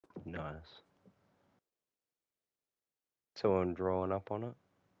Nice. Someone drawing up on it?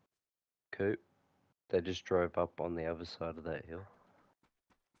 Coop. They just drove up on the other side of that hill.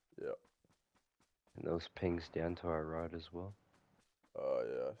 Yep. And there was pings down to our right as well. Oh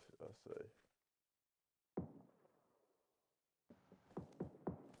yeah, I see.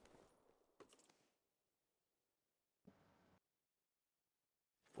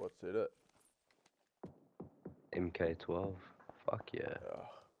 What's in it? MK12. Fuck yeah.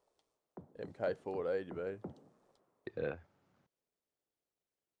 MK14, you mean? Yeah.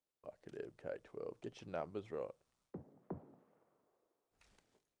 Fucking MK12. Get your numbers right.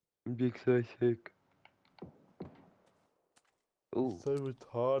 Big so sick. Ooh. So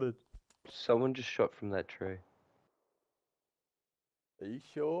retarded. Someone just shot from that tree. Are you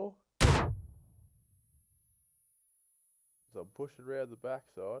sure? 'Cause I'm pushing around the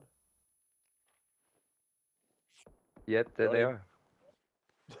backside. Yep, there Got they him.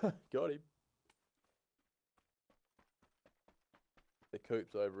 are. Got him. The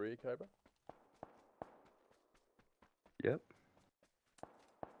coop's over here, Cobra. Yep.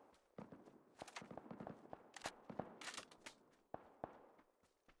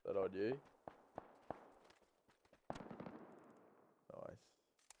 That on you? Nice.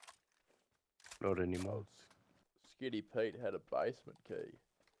 Not anymore. Old Skitty Pete had a basement key.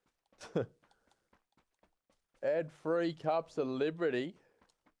 Add 3 cups of Liberty.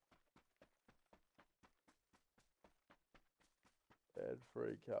 Add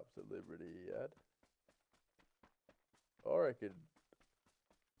 3 cups of Liberty, he had. I reckon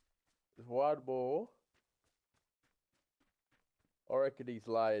there's one more. I reckon he's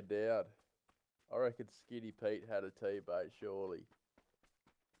laying down. I reckon Skinny Pete had a teammate, surely.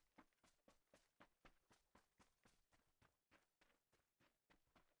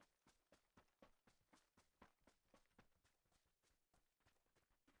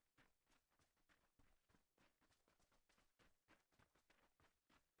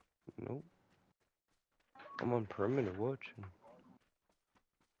 Nope. I'm on perimeter watching.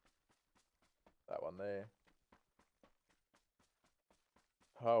 That one there.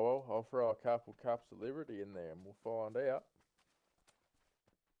 Oh well, I'll throw a couple cups of Liberty in there and we'll find out.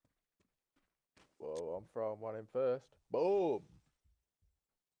 Well, I'm throwing one in first. Boom!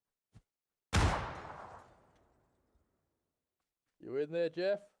 You in there,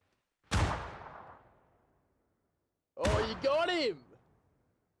 Jeff? Oh, you got him!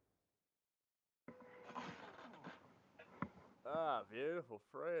 Ah, beautiful.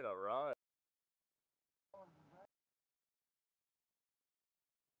 3 in a row.